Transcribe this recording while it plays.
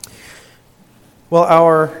Well,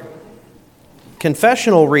 our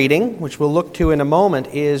confessional reading, which we'll look to in a moment,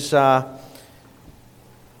 is the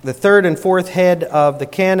third and fourth head of the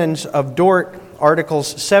Canons of Dort,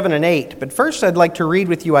 Articles 7 and 8. But first I'd like to read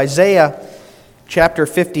with you Isaiah chapter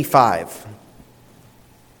 55.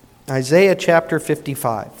 Isaiah chapter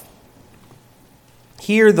 55.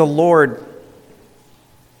 Here the Lord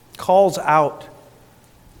calls out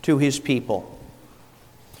to his people,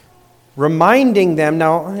 reminding them.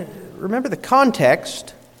 Now, remember the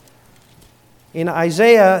context. In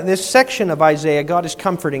Isaiah, this section of Isaiah, God is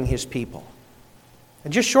comforting his people.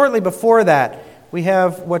 And just shortly before that, we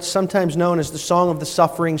have what's sometimes known as the Song of the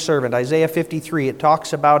Suffering Servant, Isaiah 53. It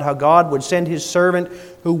talks about how God would send his servant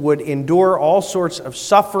who would endure all sorts of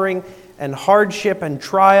suffering and hardship and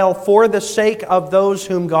trial for the sake of those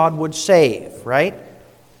whom God would save, right?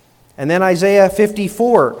 And then Isaiah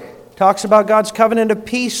 54 talks about God's covenant of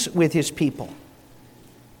peace with his people.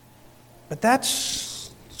 But that's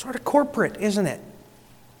sort of corporate, isn't it?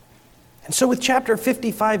 And so with chapter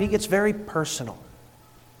 55, he gets very personal.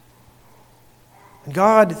 And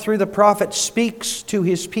God, through the prophet, speaks to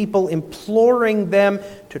his people, imploring them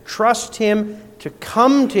to trust him, to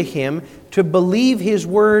come to him, to believe his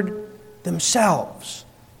word themselves.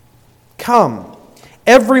 Come,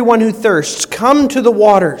 everyone who thirsts, come to the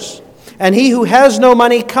waters. And he who has no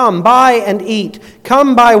money, come, buy and eat.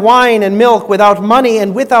 Come buy wine and milk without money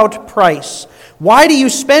and without price. Why do you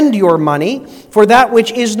spend your money for that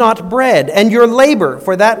which is not bread, and your labor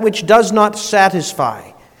for that which does not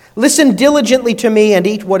satisfy? Listen diligently to me and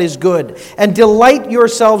eat what is good, and delight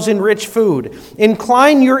yourselves in rich food.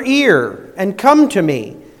 Incline your ear and come to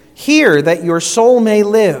me. Hear that your soul may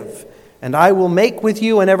live. And I will make with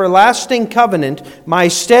you an everlasting covenant, my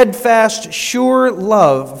steadfast, sure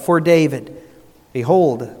love for David.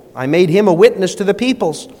 Behold, I made him a witness to the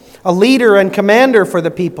peoples, a leader and commander for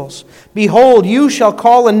the peoples. Behold, you shall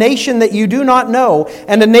call a nation that you do not know,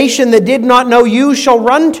 and a nation that did not know you shall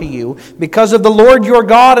run to you, because of the Lord your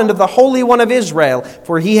God and of the Holy One of Israel,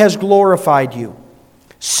 for he has glorified you.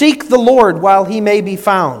 Seek the Lord while he may be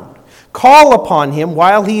found. Call upon him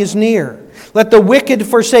while he is near. Let the wicked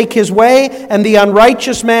forsake his way, and the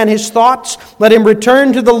unrighteous man his thoughts. Let him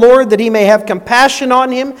return to the Lord, that he may have compassion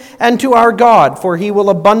on him, and to our God, for he will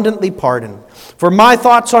abundantly pardon. For my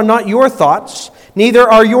thoughts are not your thoughts, neither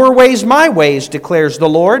are your ways my ways, declares the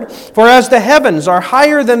Lord. For as the heavens are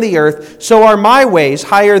higher than the earth, so are my ways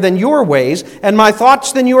higher than your ways, and my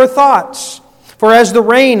thoughts than your thoughts. For as the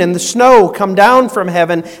rain and the snow come down from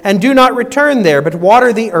heaven and do not return there, but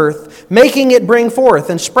water the earth, making it bring forth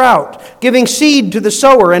and sprout, giving seed to the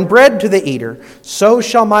sower and bread to the eater, so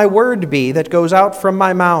shall my word be that goes out from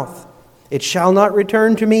my mouth. It shall not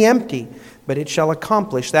return to me empty, but it shall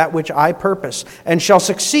accomplish that which I purpose, and shall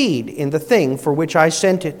succeed in the thing for which I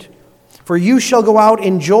sent it. For you shall go out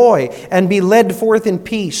in joy and be led forth in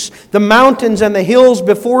peace. The mountains and the hills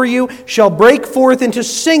before you shall break forth into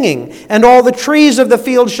singing, and all the trees of the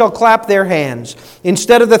field shall clap their hands.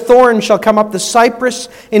 Instead of the thorn shall come up the cypress,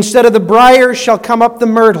 instead of the brier shall come up the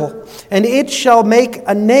myrtle, and it shall make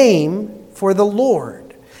a name for the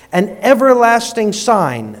Lord, an everlasting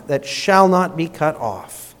sign that shall not be cut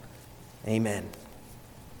off. Amen.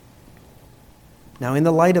 Now, in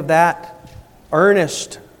the light of that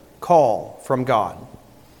earnest call from God,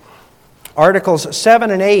 Articles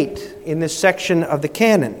 7 and 8 in this section of the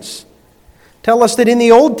Canons tell us that in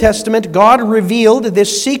the Old Testament, God revealed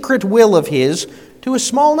this secret will of his to a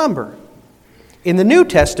small number. In the New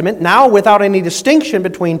Testament, now without any distinction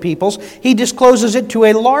between peoples, he discloses it to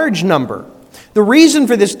a large number. The reason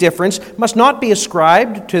for this difference must not be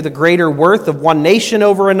ascribed to the greater worth of one nation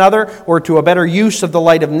over another or to a better use of the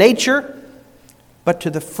light of nature, but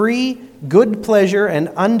to the free, good pleasure and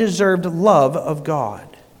undeserved love of God.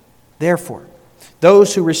 Therefore,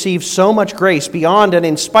 those who receive so much grace beyond and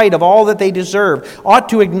in spite of all that they deserve ought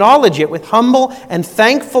to acknowledge it with humble and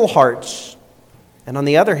thankful hearts. And on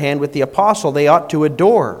the other hand, with the apostle, they ought to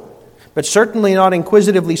adore, but certainly not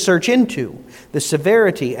inquisitively search into, the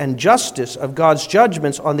severity and justice of God's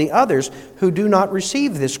judgments on the others who do not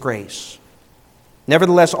receive this grace.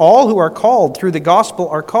 Nevertheless, all who are called through the gospel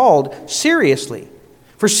are called seriously.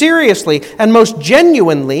 For seriously and most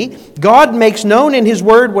genuinely, God makes known in his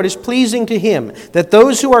word what is pleasing to him, that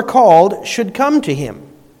those who are called should come to him.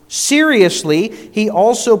 Seriously, he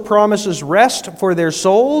also promises rest for their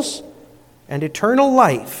souls and eternal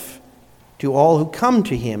life to all who come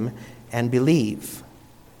to him and believe.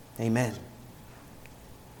 Amen.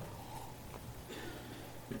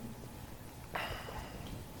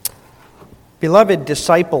 Beloved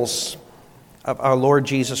disciples of our Lord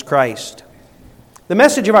Jesus Christ, the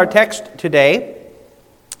message of our text today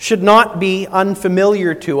should not be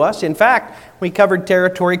unfamiliar to us. In fact, we covered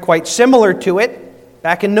territory quite similar to it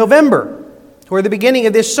back in November, toward the beginning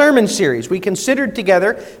of this sermon series. We considered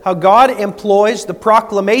together how God employs the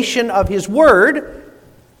proclamation of His Word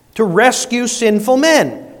to rescue sinful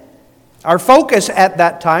men. Our focus at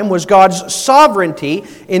that time was God's sovereignty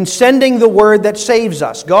in sending the Word that saves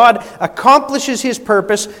us. God accomplishes His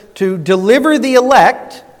purpose to deliver the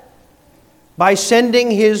elect by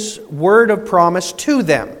sending His word of promise to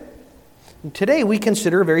them. And today we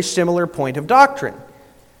consider a very similar point of doctrine,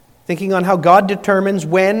 thinking on how God determines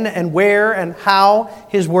when and where and how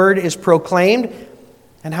His word is proclaimed,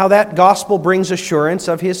 and how that gospel brings assurance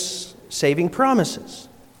of His saving promises.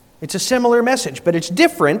 It's a similar message, but it's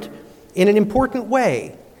different in an important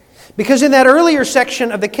way. Because in that earlier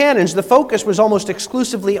section of the Canons, the focus was almost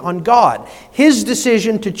exclusively on God. His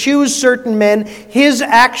decision to choose certain men, His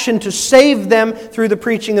action to save them through the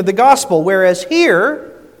preaching of the gospel. Whereas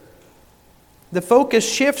here, the focus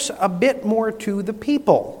shifts a bit more to the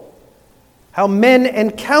people. How men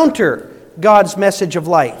encounter God's message of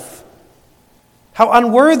life. How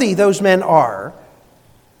unworthy those men are.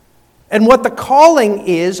 And what the calling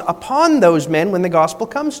is upon those men when the gospel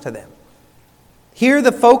comes to them. Here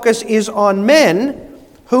the focus is on men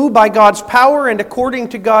who, by God's power and according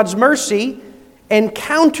to God's mercy,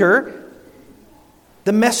 encounter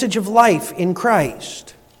the message of life in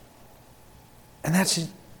Christ. And that's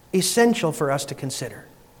essential for us to consider.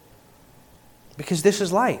 Because this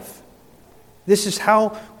is life. This is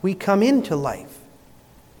how we come into life.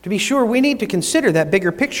 To be sure, we need to consider that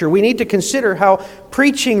bigger picture. We need to consider how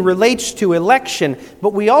preaching relates to election,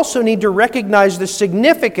 but we also need to recognize the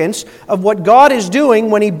significance of what God is doing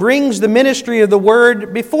when He brings the ministry of the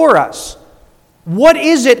Word before us. What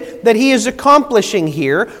is it that He is accomplishing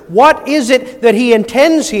here? What is it that He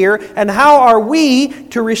intends here? And how are we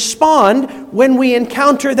to respond when we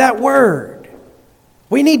encounter that Word?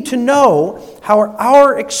 We need to know how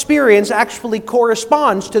our experience actually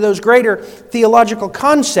corresponds to those greater theological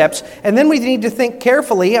concepts, and then we need to think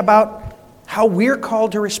carefully about how we're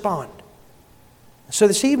called to respond. So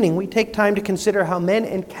this evening we take time to consider how men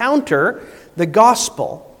encounter the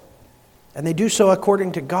gospel, and they do so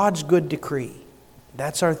according to God's good decree.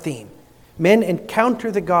 That's our theme. Men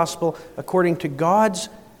encounter the gospel according to God's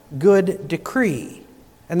good decree.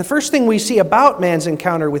 And the first thing we see about man's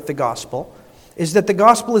encounter with the gospel is that the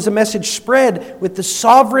gospel is a message spread with the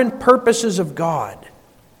sovereign purposes of God.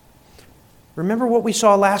 Remember what we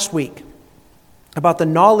saw last week about the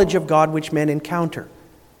knowledge of God which men encounter.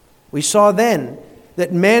 We saw then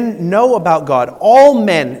that men know about God. All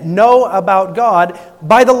men know about God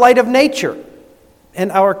by the light of nature. And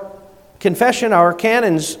our confession, our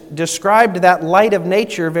canons, described that light of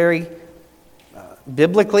nature very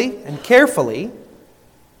biblically and carefully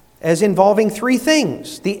as involving three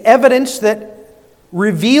things. The evidence that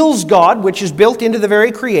reveals God, which is built into the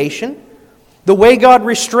very creation, the way God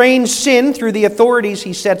restrains sin through the authorities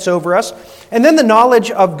He sets over us, and then the knowledge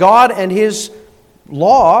of God and His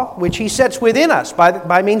law, which He sets within us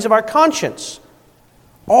by means of our conscience.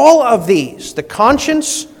 All of these, the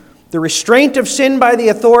conscience, the restraint of sin by the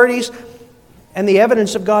authorities, and the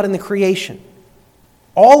evidence of God in the creation.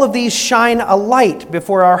 All of these shine a light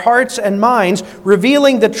before our hearts and minds,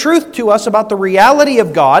 revealing the truth to us about the reality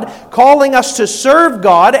of God, calling us to serve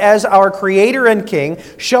God as our Creator and King,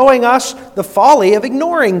 showing us the folly of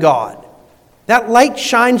ignoring God. That light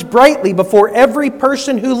shines brightly before every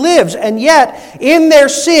person who lives, and yet, in their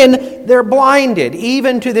sin, they're blinded,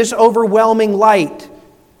 even to this overwhelming light.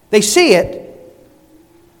 They see it,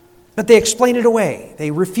 but they explain it away.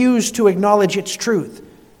 They refuse to acknowledge its truth.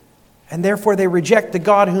 And therefore they reject the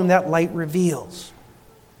God whom that light reveals.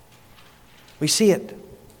 We see it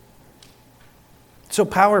so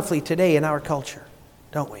powerfully today in our culture,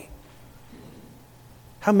 don't we?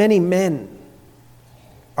 How many men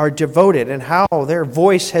are devoted and how their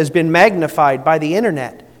voice has been magnified by the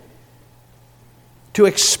internet to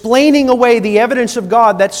explaining away the evidence of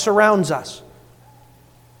God that surrounds us.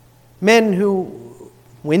 Men who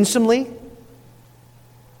winsomely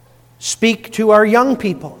speak to our young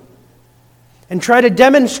people and try to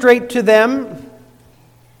demonstrate to them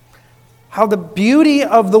how the beauty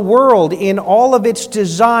of the world in all of its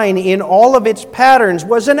design, in all of its patterns,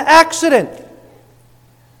 was an accident.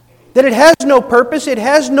 That it has no purpose, it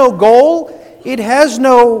has no goal, it has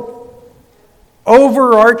no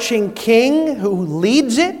overarching king who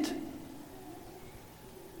leads it.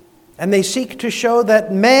 And they seek to show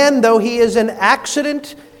that man, though he is an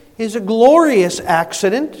accident, is a glorious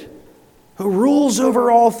accident who rules over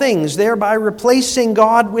all things, thereby replacing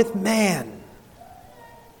God with man.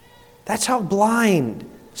 That's how blind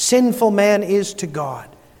sinful man is to God.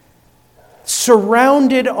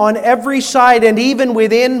 surrounded on every side and even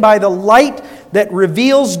within by the light that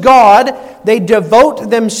reveals God. They devote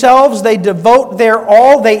themselves, they devote their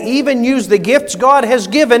all, they even use the gifts God has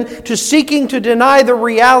given to seeking to deny the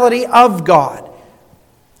reality of God.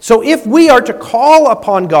 So if we are to call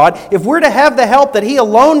upon God, if we're to have the help that He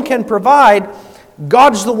alone can provide,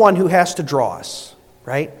 God's the one who has to draw us,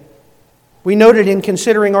 right? We noted in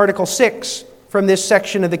considering Article 6 from this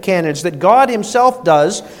section of the Canons that God Himself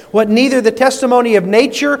does what neither the testimony of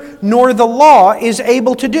nature nor the law is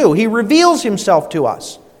able to do. He reveals Himself to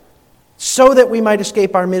us so that we might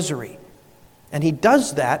escape our misery. And He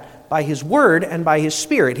does that by His Word and by His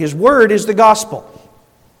Spirit. His Word is the gospel.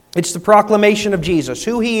 It's the proclamation of Jesus,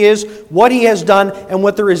 who He is, what He has done, and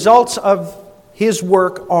what the results of His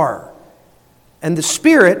work are. And the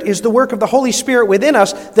Spirit is the work of the Holy Spirit within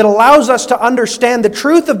us that allows us to understand the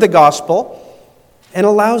truth of the gospel and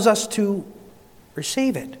allows us to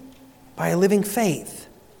receive it by a living faith.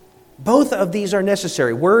 Both of these are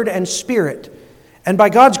necessary, Word and Spirit. And by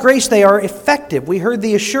God's grace, they are effective. We heard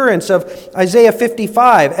the assurance of Isaiah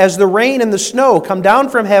 55, as the rain and the snow come down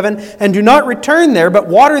from heaven and do not return there, but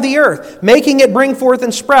water the earth, making it bring forth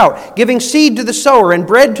and sprout, giving seed to the sower and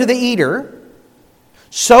bread to the eater,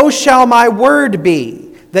 so shall my word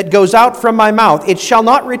be that goes out from my mouth. It shall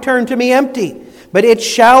not return to me empty, but it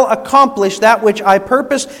shall accomplish that which I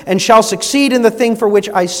purpose and shall succeed in the thing for which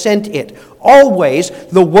I sent it. Always,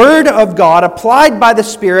 the Word of God applied by the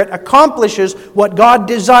Spirit accomplishes what God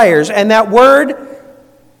desires, and that Word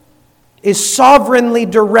is sovereignly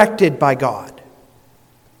directed by God.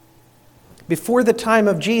 Before the time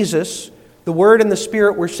of Jesus, the Word and the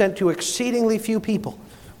Spirit were sent to exceedingly few people.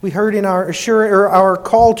 We heard in our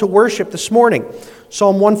call to worship this morning,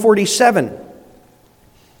 Psalm 147.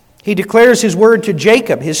 He declares His word to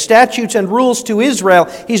Jacob, His statutes and rules to Israel.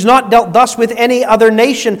 He's not dealt thus with any other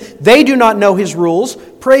nation. They do not know His rules.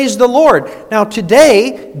 Praise the Lord. Now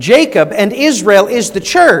today, Jacob and Israel is the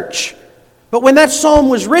church. But when that psalm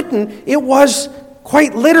was written, it was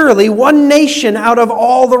quite literally one nation out of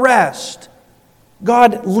all the rest.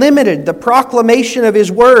 God limited the proclamation of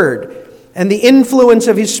His word and the influence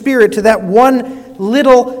of His Spirit to that one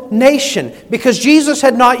little nation, because Jesus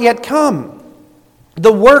had not yet come.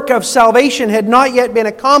 The work of salvation had not yet been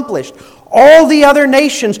accomplished. All the other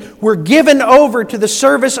nations were given over to the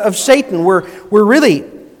service of Satan, were really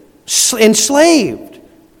enslaved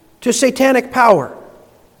to satanic power.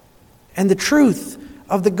 And the truth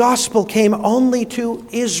of the gospel came only to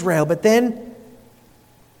Israel. But then,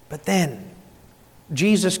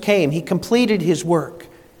 Jesus came. He completed His work.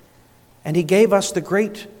 And He gave us the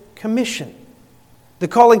Great Commission, the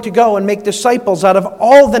calling to go and make disciples out of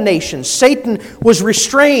all the nations. Satan was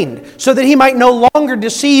restrained so that he might no longer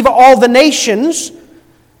deceive all the nations.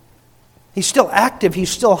 He's still active,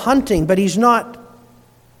 he's still hunting, but he's not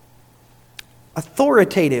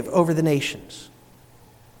authoritative over the nations.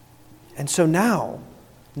 And so now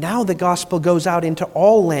the gospel goes out into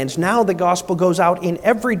all lands. Now the gospel goes out in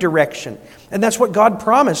every direction. And that's what God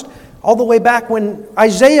promised all the way back when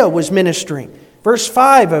Isaiah was ministering. Verse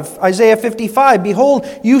 5 of Isaiah 55, behold,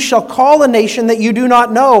 you shall call a nation that you do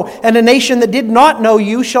not know, and a nation that did not know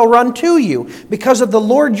you shall run to you, because of the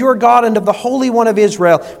Lord your God and of the Holy One of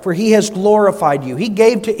Israel, for He has glorified you. He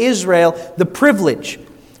gave to Israel the privilege,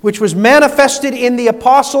 which was manifested in the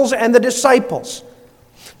apostles and the disciples,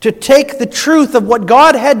 to take the truth of what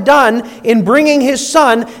God had done in bringing His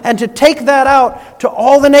Son, and to take that out to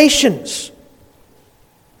all the nations.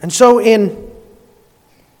 And so in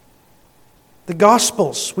the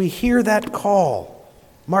Gospels, we hear that call.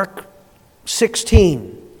 Mark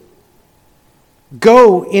 16.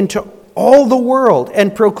 Go into all the world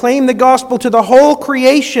and proclaim the gospel to the whole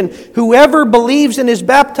creation. Whoever believes and is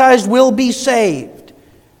baptized will be saved.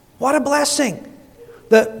 What a blessing.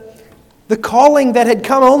 The calling that had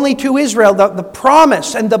come only to Israel, the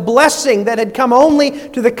promise and the blessing that had come only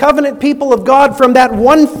to the covenant people of God from that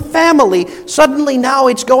one family, suddenly now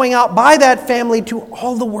it's going out by that family to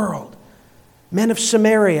all the world. Men of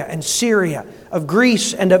Samaria and Syria, of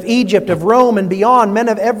Greece and of Egypt, of Rome and beyond, men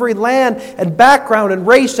of every land and background and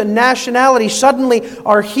race and nationality suddenly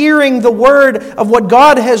are hearing the word of what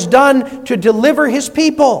God has done to deliver His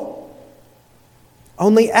people.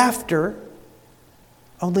 Only after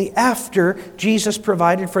Jesus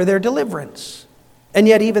provided for their deliverance. And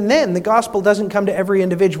yet even then, the gospel doesn't come to every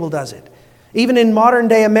individual, does it? Even in modern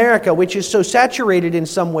day America, which is so saturated in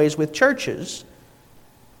some ways with churches,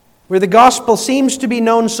 where the gospel seems to be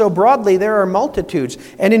known so broadly, there are multitudes,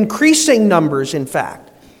 and increasing numbers, in fact,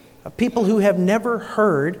 of people who have never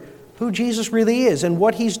heard who Jesus really is and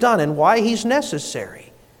what He's done and why He's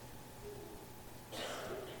necessary.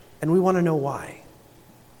 And we want to know why.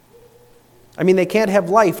 I mean, they can't have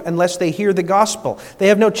life unless they hear the gospel. They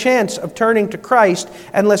have no chance of turning to Christ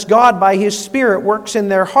unless God, by His Spirit, works in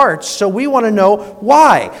their hearts. So we want to know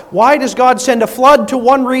why. Why does God send a flood to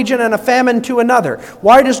one region and a famine to another?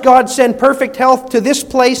 Why does God send perfect health to this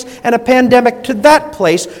place and a pandemic to that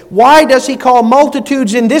place? Why does He call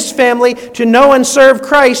multitudes in this family to know and serve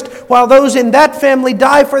Christ while those in that family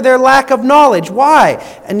die for their lack of knowledge? Why?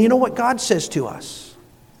 And you know what God says to us?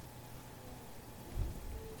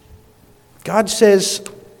 God says,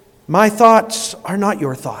 my thoughts are not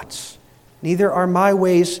your thoughts, neither are my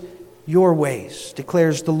ways your ways,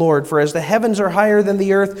 declares the Lord. For as the heavens are higher than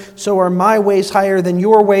the earth, so are my ways higher than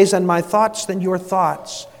your ways, and my thoughts than your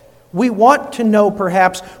thoughts. We want to know,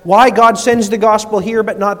 perhaps, why God sends the gospel here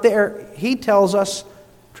but not there. He tells us,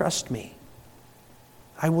 trust me.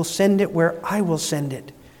 I will send it where I will send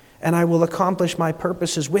it, and I will accomplish my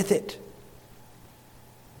purposes with it.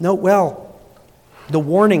 Note well the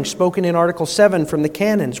warning spoken in Article 7 from the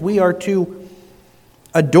Canons. We are to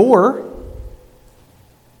adore,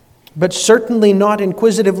 but certainly not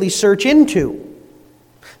inquisitively search into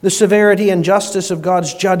the severity and justice of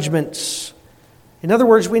God's judgments. In other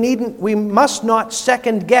words, we must not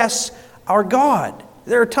second guess our God.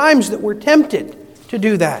 There are times that we're tempted to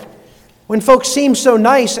do that. When folks seem so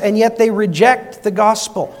nice and yet they reject the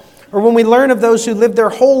gospel. Or when we learn of those who live their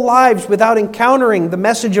whole lives without encountering the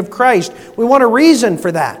message of Christ, we want a reason for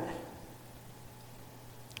that.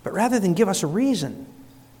 But rather than give us a reason,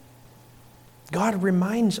 God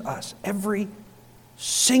reminds us every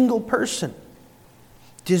single person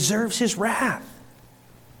deserves His wrath.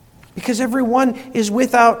 Because everyone is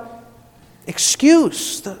without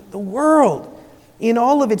excuse. The world, in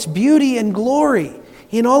all of its beauty and glory,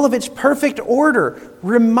 in all of its perfect order,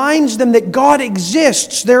 reminds them that God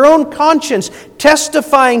exists, their own conscience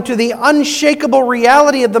testifying to the unshakable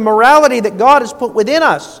reality of the morality that God has put within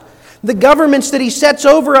us, the governments that He sets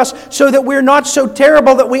over us so that we're not so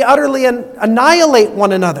terrible that we utterly annihilate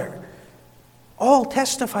one another. All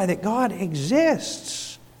testify that God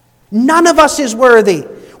exists. None of us is worthy.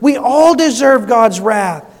 We all deserve God's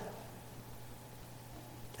wrath.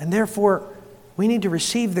 And therefore, we need to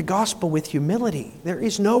receive the gospel with humility. There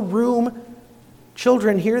is no room,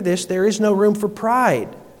 children hear this, there is no room for pride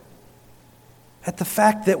at the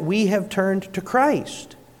fact that we have turned to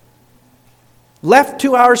Christ. Left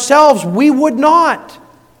to ourselves, we would not.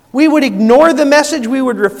 We would ignore the message. We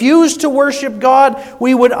would refuse to worship God.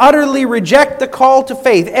 We would utterly reject the call to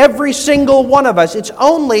faith. Every single one of us. It's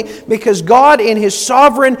only because God in His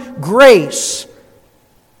sovereign grace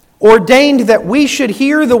ordained that we should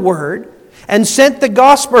hear the word and sent the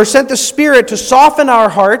gospel, or sent the Spirit to soften our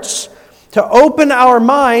hearts, to open our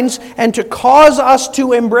minds, and to cause us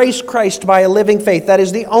to embrace Christ by a living faith. That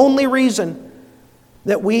is the only reason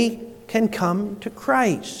that we can come to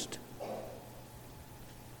Christ.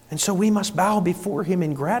 And so we must bow before Him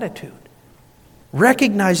in gratitude,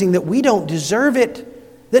 recognizing that we don't deserve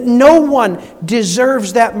it, that no one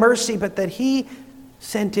deserves that mercy, but that He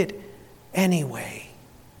sent it anyway.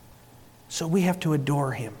 So we have to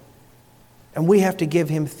adore Him. And we have to give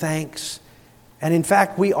Him thanks. And in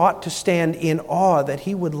fact, we ought to stand in awe that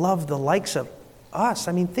He would love the likes of us.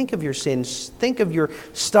 I mean, think of your sins. Think of your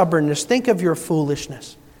stubbornness. Think of your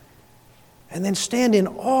foolishness. And then stand in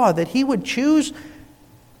awe that He would choose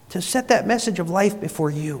to set that message of life before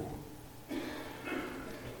you.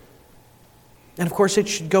 And of course, it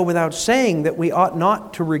should go without saying that we ought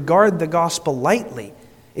not to regard the gospel lightly.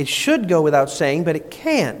 It should go without saying, but it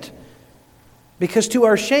can't. Because to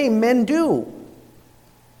our shame, men do.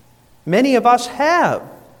 Many of us have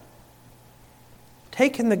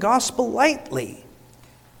taken the gospel lightly.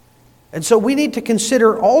 And so we need to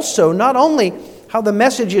consider also not only how the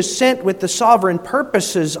message is sent with the sovereign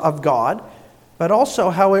purposes of God, but also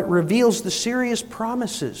how it reveals the serious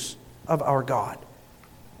promises of our God.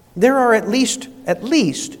 There are at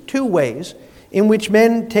least two ways in which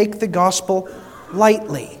men take the gospel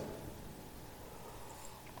lightly.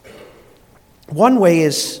 One way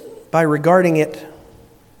is by regarding it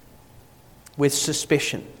with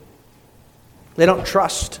suspicion. They don't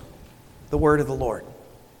trust the word of the Lord.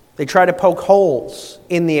 They try to poke holes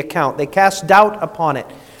in the account. They cast doubt upon it,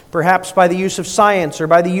 perhaps by the use of science or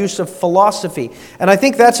by the use of philosophy. And I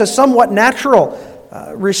think that's a somewhat natural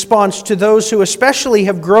response to those who especially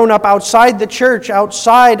have grown up outside the church,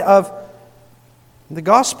 outside of the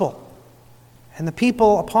gospel, and the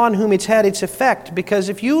people upon whom it's had its effect. Because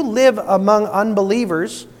if you live among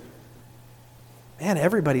unbelievers, man,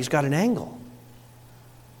 everybody's got an angle.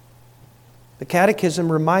 The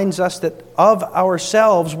Catechism reminds us that of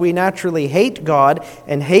ourselves we naturally hate God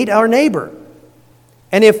and hate our neighbor.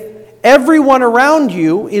 And if everyone around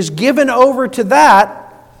you is given over to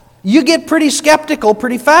that, you get pretty skeptical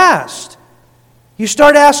pretty fast. You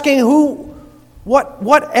start asking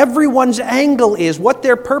what everyone's angle is, what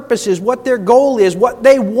their purpose is, what their goal is, what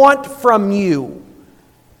they want from you.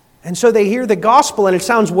 And so they hear the gospel and it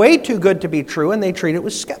sounds way too good to be true, and they treat it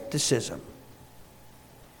with skepticism.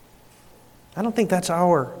 I don't think that's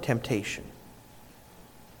our temptation.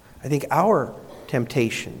 I think our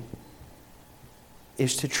temptation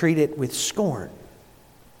is to treat it with scorn,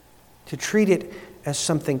 to treat it as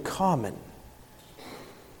something common.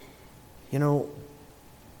 You know,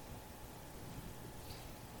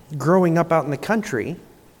 growing up out in the country,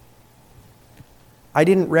 I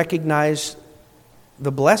didn't recognize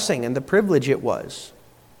the blessing and the privilege it was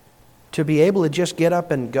to be able to just get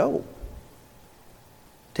up and go.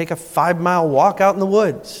 Take a 5-mile walk out in the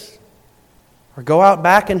woods, or go out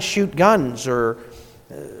back and shoot guns, or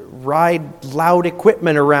ride loud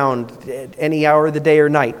equipment around at any hour of the day or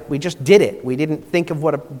night. We just did it. We didn't think of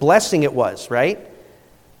what a blessing it was, right?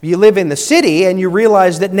 You live in the city and you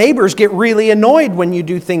realize that neighbors get really annoyed when you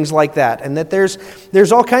do things like that, and that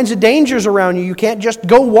there's all kinds of dangers around you. You can't just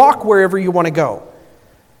go walk wherever you want to go.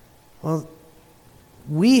 Well,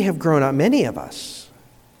 we have grown up, many of us,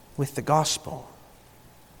 with the gospel,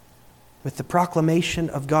 with the proclamation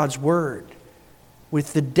of God's word,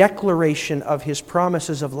 with the declaration of His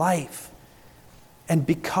promises of life. And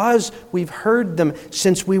because we've heard them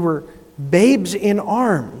since we were babes in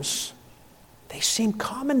arms, they seem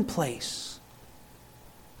commonplace.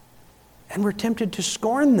 And we're tempted to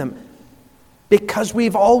scorn them because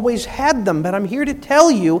we've always had them. But I'm here to tell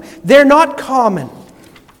you, they're not common.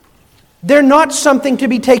 They're not something to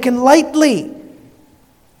be taken lightly.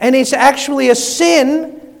 And it's actually a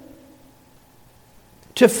sin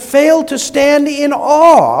to fail to stand in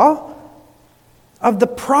awe of the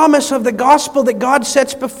promise of the gospel that God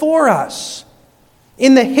sets before us.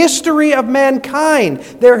 In the history of mankind,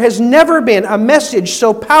 there has never been a message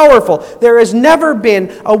so powerful. There has never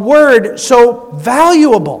been a word so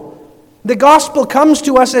valuable. The gospel comes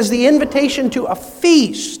to us as the invitation to a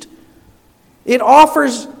feast. It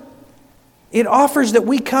offers that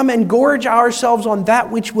we come and gorge ourselves on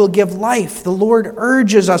that which will give life. The Lord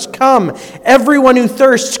urges us, come, everyone who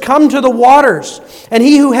thirsts, come to the waters. And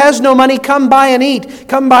he who has no money, come buy and eat.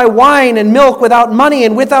 Come buy wine and milk without money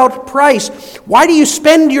and without price. Why do you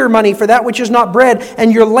spend your money for that which is not bread,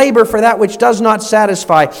 and your labor for that which does not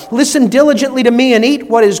satisfy? Listen diligently to me and eat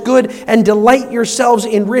what is good, and delight yourselves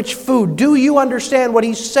in rich food. Do you understand what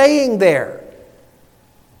he's saying there?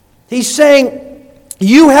 He's saying,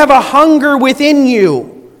 you have a hunger within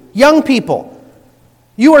you. Young people,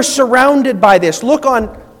 you are surrounded by this. Look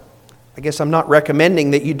on, I guess I'm not recommending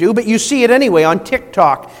that you do, but you see it anyway on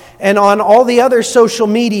TikTok and on all the other social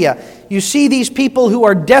media. You see these people who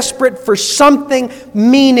are desperate for something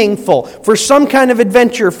meaningful, for some kind of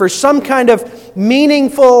adventure, for some kind of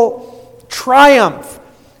meaningful triumph,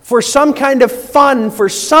 for some kind of fun, for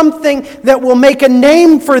something that will make a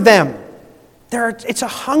name for them. It's a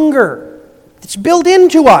hunger. It's built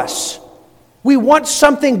into us. We want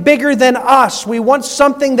something bigger than us. We want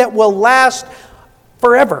something that will last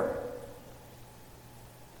forever.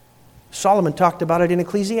 Solomon talked about it in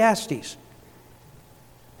Ecclesiastes.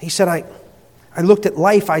 He said, I looked at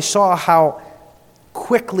life, I saw how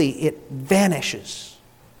quickly it vanishes.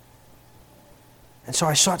 And so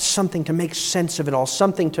I sought something to make sense of it all,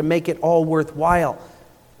 something to make it all worthwhile.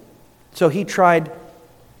 So he tried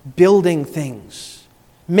building things,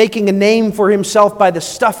 making a name for himself by the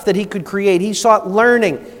stuff that he could create. He sought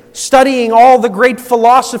learning, studying all the great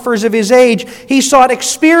philosophers of his age. He sought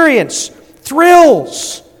experience,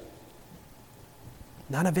 thrills.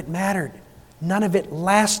 None of it mattered. None of it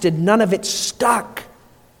lasted. None of it stuck.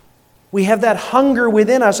 We have that hunger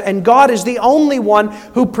within us, and God is the only one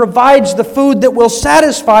who provides the food that will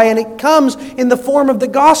satisfy, and it comes in the form of the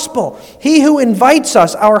gospel. He who invites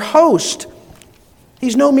us, our host,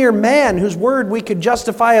 he's no mere man whose word we could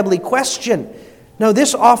justifiably question. No,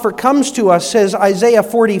 this offer comes to us, says Isaiah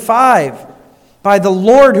 45. By the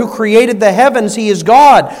Lord who created the heavens, He is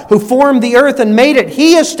God, who formed the earth and made it.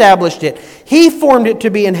 He established it. He formed it to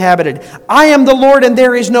be inhabited. I am the Lord and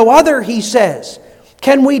there is no other, He says.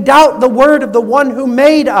 Can we doubt the word of the one who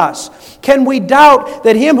made us? Can we doubt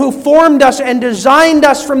that Him who formed us and designed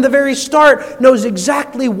us from the very start knows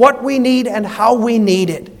exactly what we need and how we need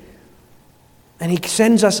it? And He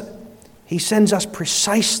sends us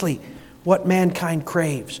precisely what mankind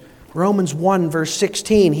craves. Romans 1 verse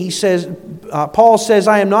 16, Paul says,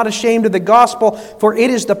 I am not ashamed of the gospel, for it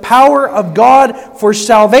is the power of God for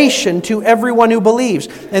salvation to everyone who believes.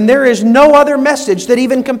 And there is no other message that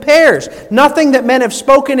even compares. Nothing that men have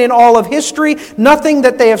spoken in all of history, nothing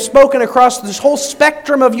that they have spoken across this whole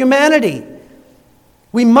spectrum of humanity.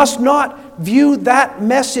 We must not view that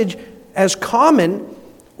message as common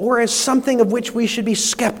or as something of which we should be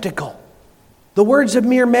skeptical. The words of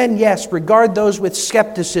mere men, yes, regard those with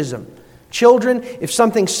skepticism. Children, if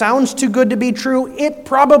something sounds too good to be true, it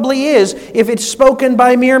probably is if it's spoken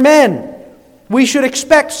by mere men. We should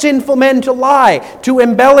expect sinful men to lie, to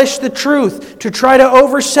embellish the truth, to try to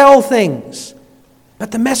oversell things.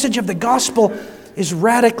 But the message of the gospel is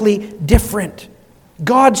radically different.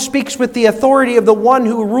 God speaks with the authority of the one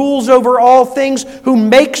who rules over all things, who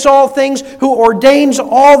makes all things, who ordains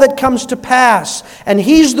all that comes to pass. And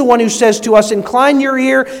He's the one who says to us, incline your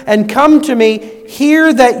ear and come to me,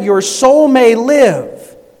 hear that your soul may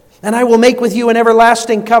live. And I will make with you an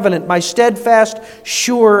everlasting covenant, my steadfast,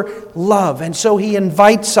 sure love. And so He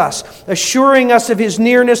invites us, assuring us of His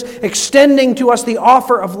nearness, extending to us the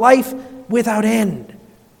offer of life without end.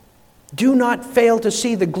 Do not fail to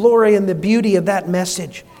see the glory and the beauty of that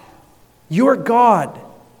message. Your God,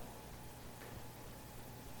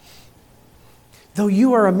 though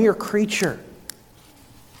you are a mere creature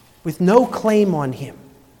with no claim on Him,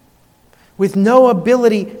 with no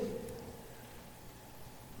ability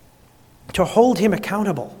to hold Him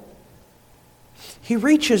accountable, He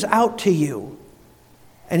reaches out to you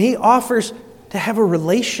and He offers to have a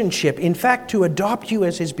relationship, in fact, to adopt you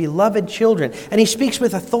as His beloved children. And He speaks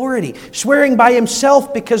with authority, swearing by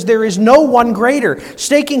Himself because there is no one greater,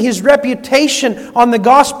 staking His reputation on the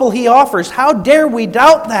gospel He offers. How dare we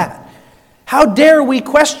doubt that? How dare we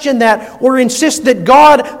question that or insist that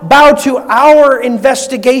God bow to our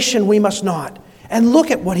investigation? We must not. And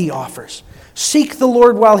look at what He offers. Seek the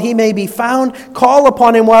Lord while He may be found. Call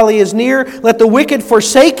upon Him while He is near. Let the wicked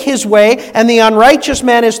forsake his way, and the unrighteous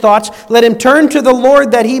man his thoughts. Let him turn to the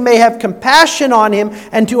Lord, that He may have compassion on him,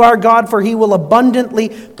 and to our God, for He will abundantly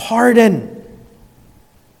pardon.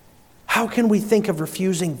 How can we think of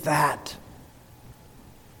refusing that?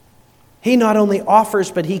 He not only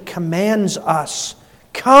offers, but He commands us.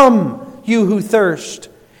 Come, you who thirst.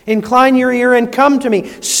 Incline your ear and come to me.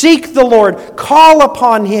 Seek the Lord. Call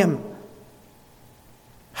upon Him.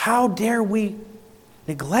 How dare we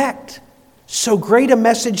neglect so great a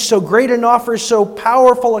message, so great an offer, so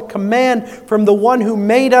powerful a command from the one who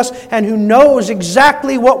made us and who knows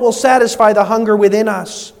exactly what will satisfy the hunger within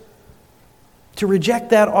us? To reject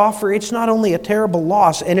that offer, it's not only a terrible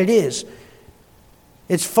loss, and it is.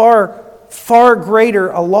 It's far greater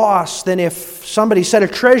a loss than if somebody set a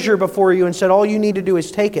treasure before you and said, all you need to do is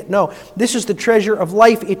take it. No, this is the treasure of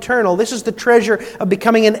life eternal. This is the treasure of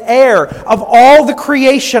becoming an heir of all the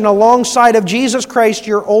creation alongside of Jesus Christ,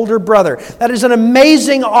 your older brother. That is an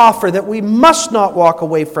amazing offer that we must not walk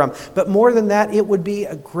away from. But more than that, it would be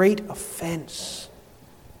a great offense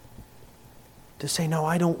to say, no,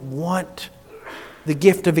 I don't want the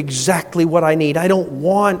gift of exactly what I need. I don't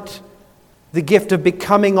want the gift of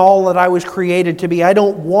becoming all that I was created to be. I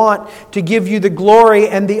don't want to give you the glory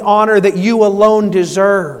and the honor that you alone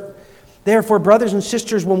deserve. Therefore, brothers and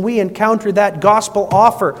sisters, when we encounter that gospel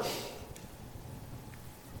offer,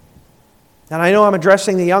 and I know I'm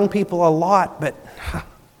addressing the young people a lot, but it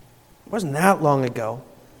wasn't that long ago.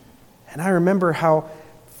 And I remember how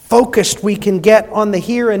focused we can get on the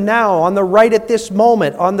here and now, on the right at this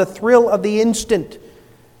moment, on the thrill of the instant.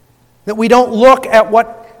 That we don't look at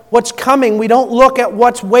what's coming. We don't look at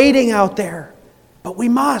what's waiting out there. But we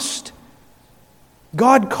must.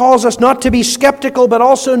 God calls us not to be skeptical, but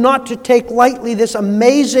also not to take lightly this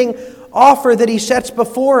amazing offer that He sets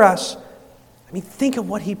before us. I mean, think of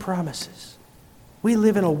what He promises. We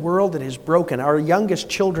live in a world that is broken. Our youngest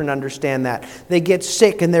children understand that. They get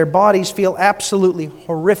sick and their bodies feel absolutely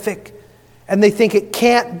horrific. And they think it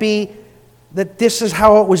can't be that this is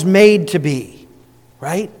how it was made to be.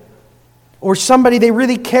 Right? Or somebody they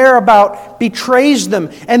really care about betrays them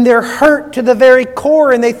and they're hurt to the very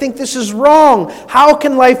core and they think this is wrong. How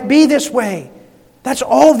can life be this way? That's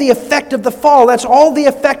all the effect of the fall. That's all the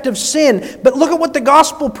effect of sin. But look at what the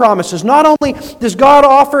gospel promises. Not only does God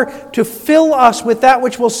offer to fill us with that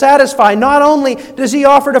which will satisfy, not only does He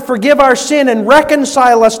offer to forgive our sin and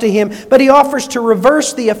reconcile us to Him, but He offers to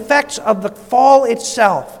reverse the effects of the fall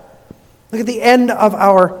itself. Look at the end of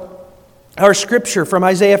our scripture from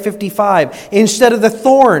Isaiah 55. Instead of the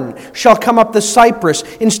thorn shall come up the cypress.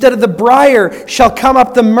 Instead of the briar shall come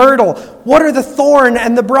up the myrtle. What are the thorn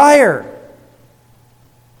and the briar?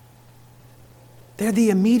 They're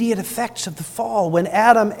the immediate effects of the fall. When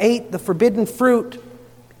Adam ate the forbidden fruit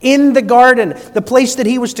in the garden, the place that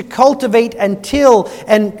he was to cultivate and till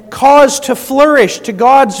and cause to flourish to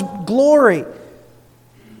God's glory,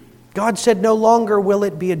 God said, no longer will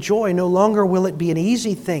it be a joy, no longer will it be an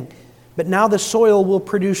easy thing, but now the soil will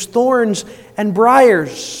produce thorns and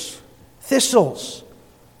briars, thistles,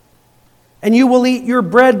 and you will eat your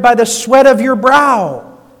bread by the sweat of your brow.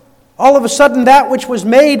 All of a sudden, that which was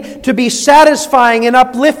made to be satisfying and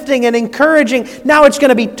uplifting and encouraging, now it's going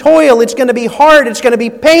to be toil, it's going to be hard, it's going to be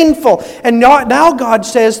painful. And now God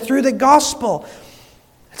says, through the gospel,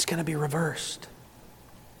 it's going to be reversed.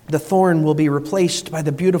 The thorn will be replaced by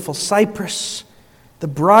the beautiful cypress. The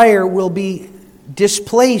briar will be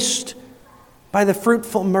displaced by the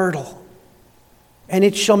fruitful myrtle. And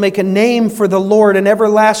it shall make a name for the Lord, an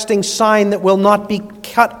everlasting sign that will not be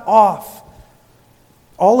cut off.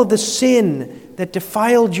 All of the sin that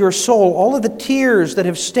defiled your soul, all of the tears that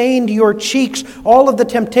have stained your cheeks, all of the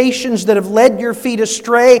temptations that have led your feet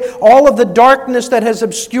astray, all of the darkness that has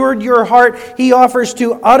obscured your heart, He offers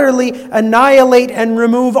to utterly annihilate and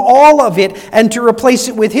remove all of it and to replace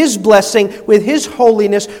it with His blessing, with His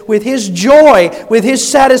holiness, with His joy, with His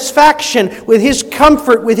satisfaction, with His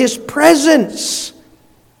comfort, with His presence.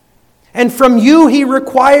 And from you He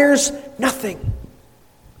requires nothing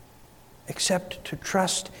except to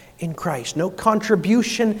trust in Christ. No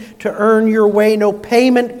contribution to earn your way, no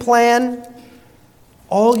payment plan.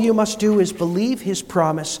 All you must do is believe His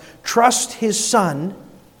promise, trust His Son,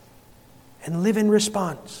 and live in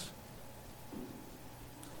response.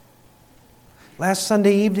 Last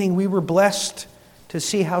Sunday evening, we were blessed to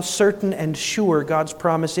see how certain and sure God's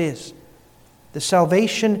promise is. The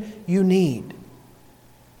salvation you need.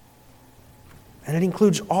 And it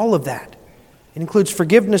includes all of that. It includes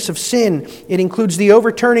forgiveness of sin. It includes the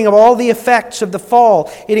overturning of all the effects of the fall.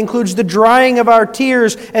 It includes the drying of our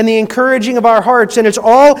tears and the encouraging of our hearts. And it's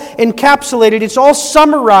all encapsulated, it's all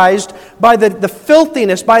summarized by the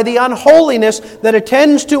filthiness, by the unholiness that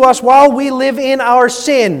attends to us while we live in our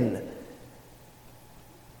sin.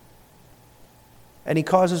 And He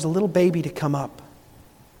causes a little baby to come up.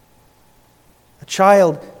 A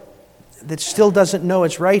child that still doesn't know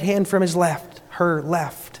its right hand from his left, her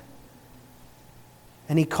left.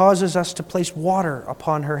 And He causes us to place water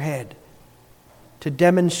upon her head to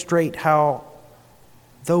demonstrate how,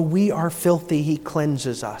 though we are filthy, He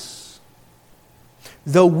cleanses us.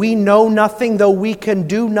 Though we know nothing, though we can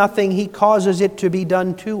do nothing, He causes it to be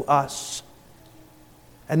done to us.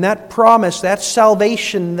 And that promise, that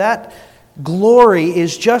salvation, that glory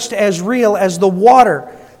is just as real as the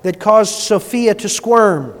water that caused Sophia to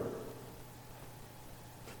squirm.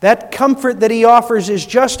 That comfort that He offers is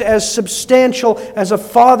just as substantial as a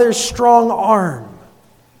father's strong arm.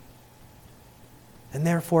 And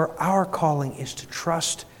therefore, our calling is to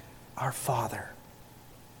trust our Father,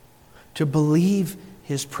 to believe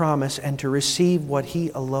His promise, and to receive what He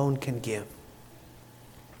alone can give.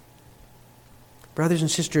 Brothers and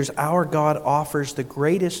sisters, our God offers the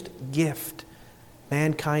greatest gift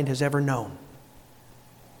mankind has ever known.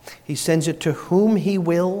 He sends it to whom He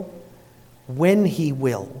will, when He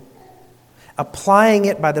will, applying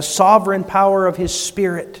it by the sovereign power of His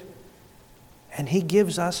Spirit. And He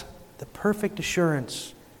gives us the perfect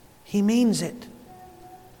assurance He means it.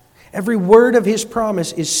 Every word of His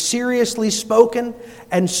promise is seriously spoken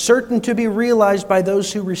and certain to be realized by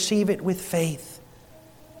those who receive it with faith.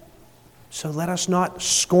 So let us not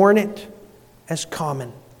scorn it as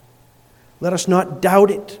common. Let us not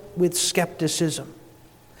doubt it with skepticism.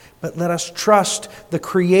 But let us trust the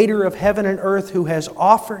Creator of heaven and earth who has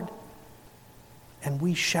offered, and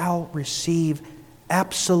we shall receive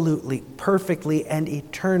absolutely, perfectly, and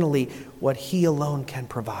eternally what He alone can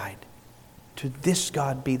provide. To this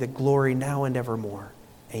God be the glory now and evermore.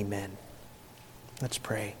 Amen. Let's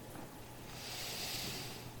pray.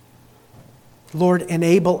 Lord,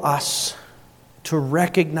 enable us to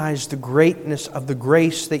recognize the greatness of the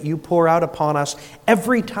grace that You pour out upon us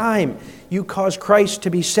every time You cause Christ to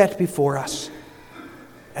be set before us.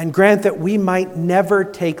 And grant that we might never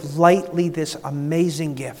take lightly this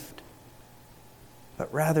amazing gift,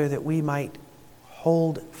 but rather that we might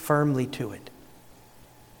hold firmly to it,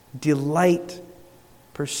 delight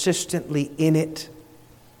persistently in it,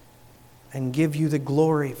 and give You the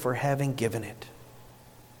glory for having given it.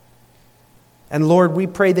 And Lord, we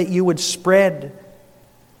pray that You would spread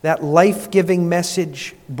that life-giving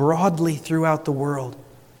message broadly throughout the world,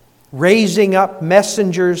 raising up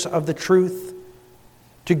messengers of the truth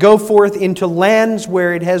to go forth into lands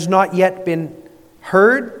where it has not yet been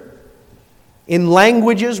heard, in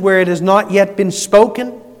languages where it has not yet been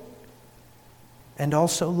spoken, and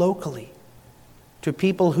also locally. to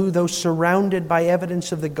people who, though surrounded by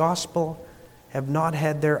evidence of the gospel, have not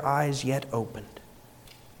had their eyes yet opened.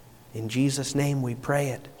 In Jesus' name we pray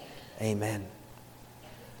it. Amen.